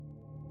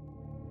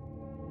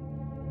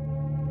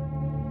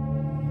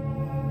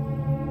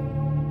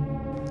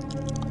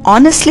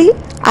Honestly,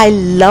 I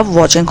love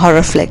watching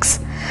horror flicks.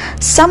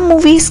 Some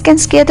movies can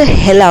scare the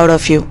hell out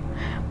of you,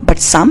 but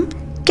some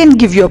can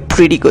give you a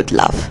pretty good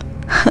laugh.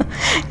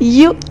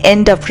 You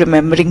end up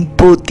remembering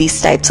both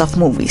these types of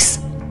movies.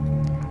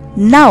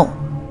 Now,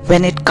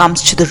 when it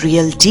comes to the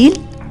real deal,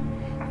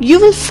 you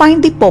will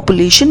find the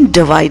population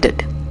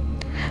divided.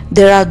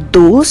 There are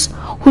those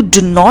who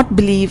do not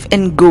believe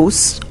in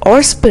ghosts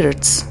or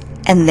spirits,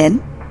 and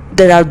then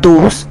there are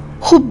those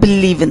who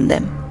believe in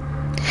them.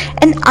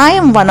 And I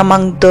am one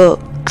among the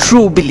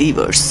true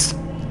believers.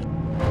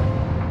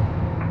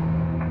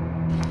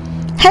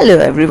 Hello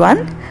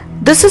everyone,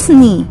 this is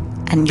Nee,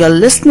 and you're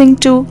listening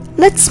to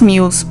Let's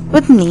Muse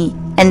with Nee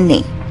and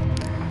Nee.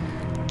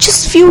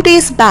 Just few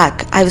days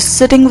back, I was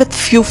sitting with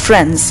few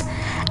friends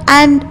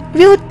and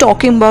we were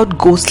talking about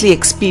ghostly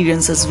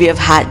experiences we have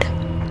had.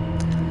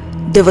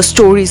 There were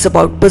stories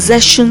about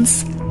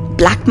possessions,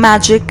 black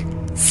magic,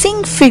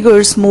 seeing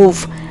figures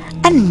move,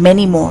 and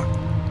many more.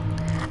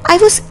 I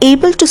was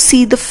able to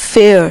see the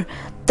fear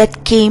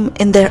that came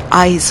in their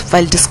eyes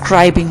while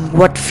describing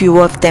what few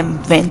of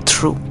them went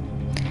through.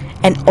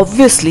 And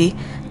obviously,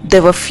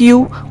 there were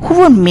few who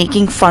were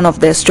making fun of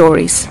their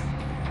stories.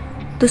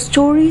 The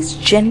stories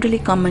generally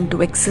come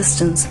into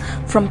existence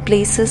from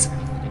places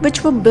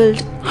which were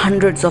built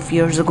hundreds of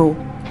years ago.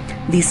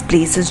 These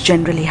places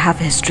generally have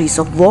histories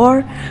of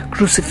war,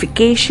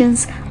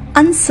 crucifixions,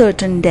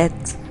 uncertain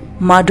deaths,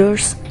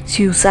 murders,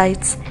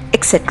 suicides,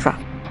 etc.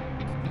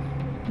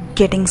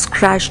 Getting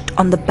scratched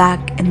on the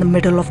back in the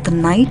middle of the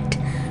night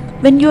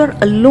when you are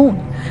alone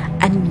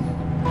and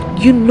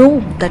you know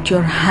that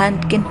your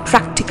hand can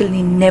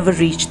practically never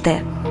reach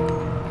there.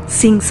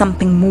 Seeing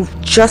something move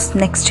just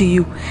next to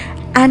you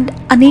and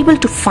unable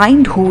to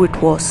find who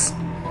it was.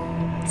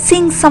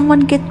 Seeing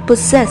someone get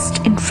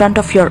possessed in front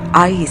of your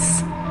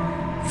eyes.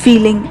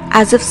 Feeling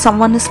as if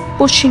someone is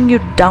pushing you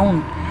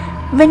down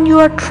when you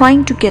are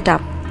trying to get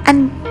up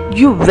and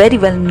you very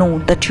well know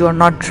that you are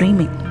not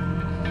dreaming.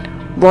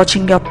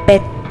 Watching your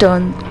pet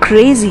turn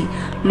crazy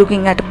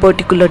looking at a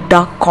particular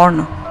dark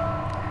corner.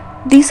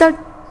 These are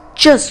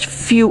just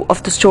few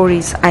of the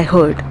stories I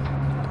heard.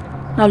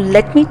 Now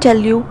let me tell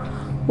you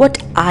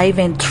what I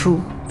went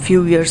through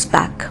few years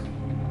back.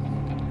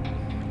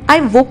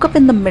 I woke up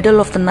in the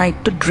middle of the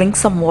night to drink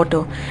some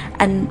water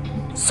and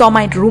saw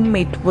my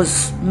roommate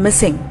was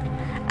missing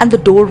and the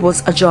door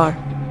was ajar.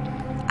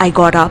 I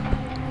got up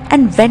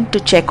and went to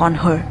check on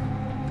her.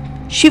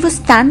 She was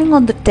standing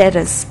on the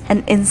terrace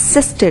and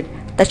insisted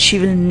that she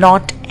will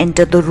not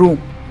enter the room.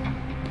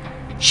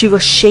 She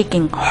was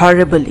shaking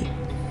horribly.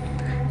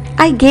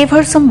 I gave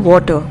her some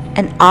water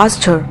and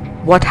asked her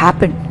what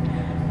happened,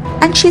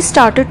 and she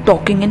started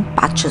talking in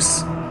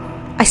patches.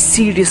 I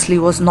seriously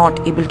was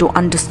not able to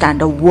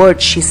understand a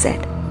word she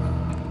said.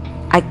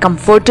 I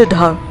comforted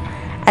her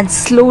and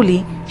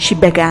slowly she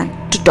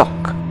began to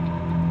talk.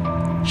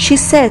 She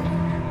said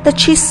that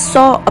she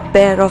saw a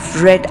pair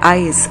of red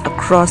eyes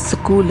across the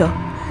cooler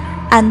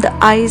and the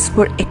eyes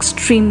were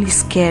extremely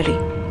scary.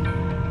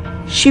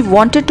 She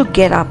wanted to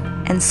get up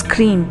and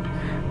scream,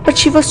 but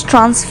she was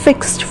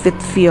transfixed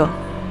with fear.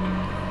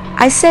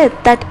 I said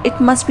that it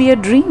must be a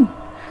dream,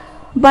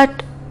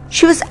 but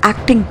she was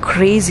acting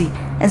crazy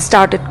and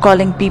started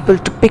calling people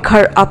to pick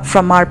her up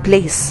from our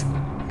place.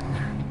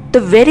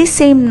 The very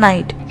same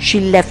night, she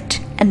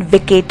left and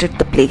vacated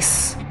the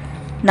place.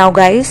 Now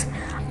guys,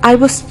 I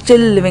was still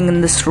living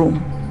in this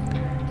room.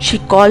 She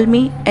called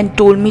me and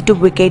told me to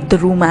vacate the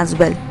room as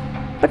well,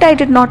 but I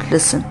did not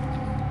listen.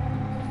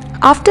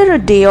 After a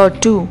day or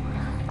two,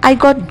 I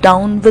got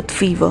down with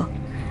fever,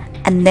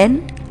 and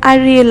then I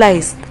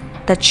realized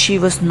that she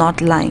was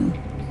not lying.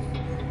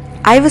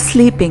 I was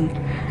sleeping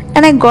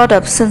and I got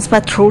up since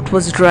my throat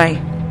was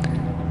dry.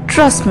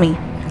 Trust me,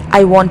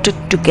 I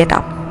wanted to get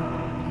up,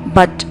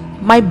 but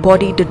my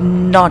body did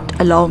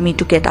not allow me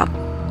to get up.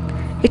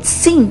 It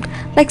seemed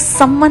like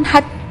someone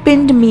had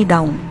pinned me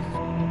down.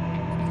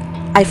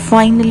 I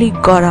finally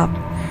got up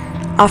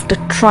after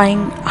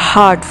trying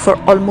hard for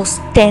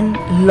almost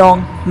 10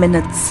 long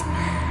minutes,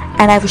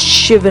 and I was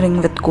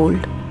shivering with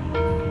cold.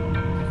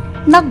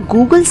 Now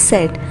Google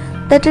said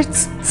that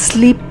it's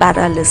sleep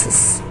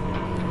paralysis.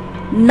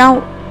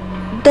 Now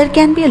there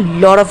can be a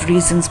lot of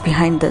reasons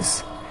behind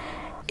this.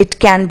 It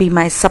can be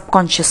my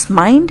subconscious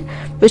mind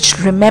which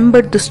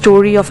remembered the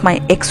story of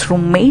my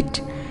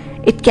ex-roommate.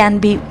 It can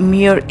be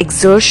mere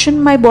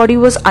exertion my body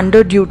was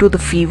under due to the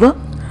fever,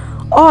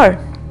 or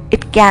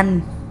it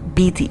can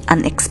be the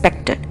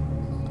unexpected,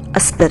 a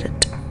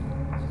spirit.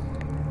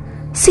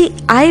 See,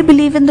 I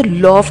believe in the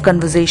law of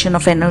conservation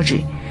of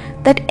energy,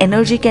 that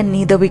energy can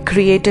neither be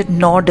created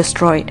nor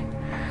destroyed.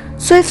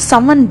 So if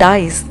someone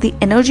dies, the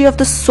energy of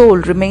the soul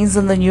remains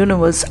in the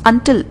universe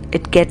until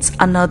it gets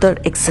another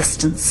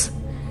existence.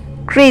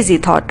 Crazy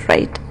thought,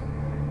 right?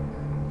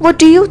 What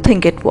do you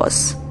think it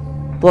was?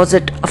 Was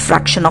it a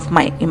fraction of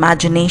my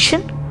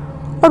imagination,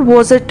 or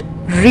was it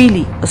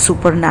really a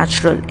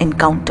supernatural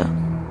encounter?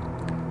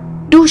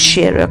 Do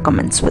share your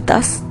comments with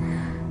us.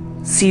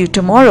 See you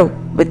tomorrow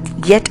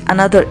with yet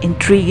another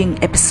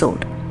intriguing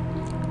episode.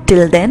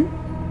 Till then,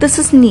 This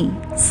is Nee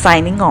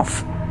signing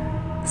off.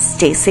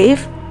 Stay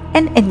safe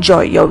and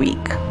enjoy your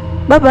week.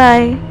 Bye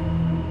bye.